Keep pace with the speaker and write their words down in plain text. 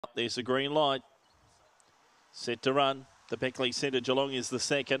There's the green light. Set to run. The Beckley Centre Geelong is the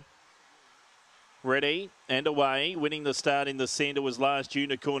second. Ready and away. Winning the start in the centre was Last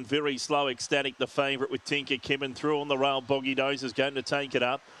Unicorn. Very slow, ecstatic, the favourite with Tinker Kim. And through on the rail, Boggy Doze is going to take it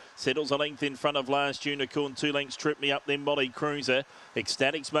up. Settles a length in front of Last Unicorn. 2 lengths Trip Me Up, then Molly Cruiser.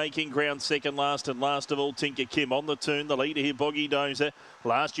 Ecstatic's making ground second last, and last of all Tinker Kim. On the turn, the leader here, Boggy Dozer.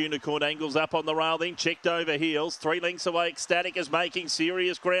 Last Unicorn angles up on the rail, then checked over heels. 3 lengths away, Ecstatic is making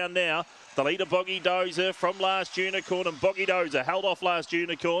serious ground now. The leader, Boggy Dozer, from Last Unicorn, and Boggy Dozer held off Last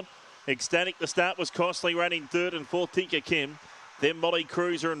Unicorn. Ecstatic, the start was costly, running third and fourth, Tinker Kim. Then Molly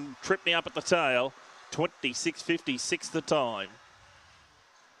Cruiser and Trip Me Up at the tail. 26.56 the time.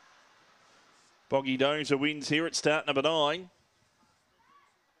 Boggy Dozer wins here at start number 9.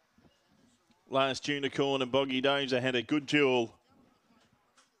 Last Unicorn and Boggy Dozer had a good duel.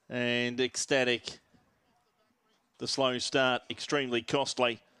 And Ecstatic, the slow start, extremely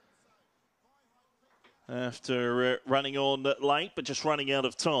costly. After running on late, but just running out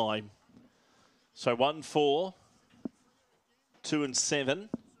of time. So 1, 4, 2 and 7.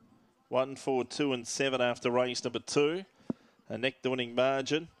 1, 4, 2 and 7 after race number 2. A neck the winning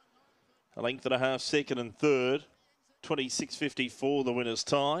margin. A length and a half second and third. 26.54 the winner's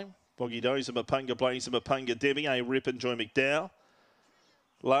time. Boggy Dozer, Mapunga Blazer, Mapunga Debbie, A Rip and Joy McDowell.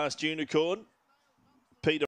 Last Unicorn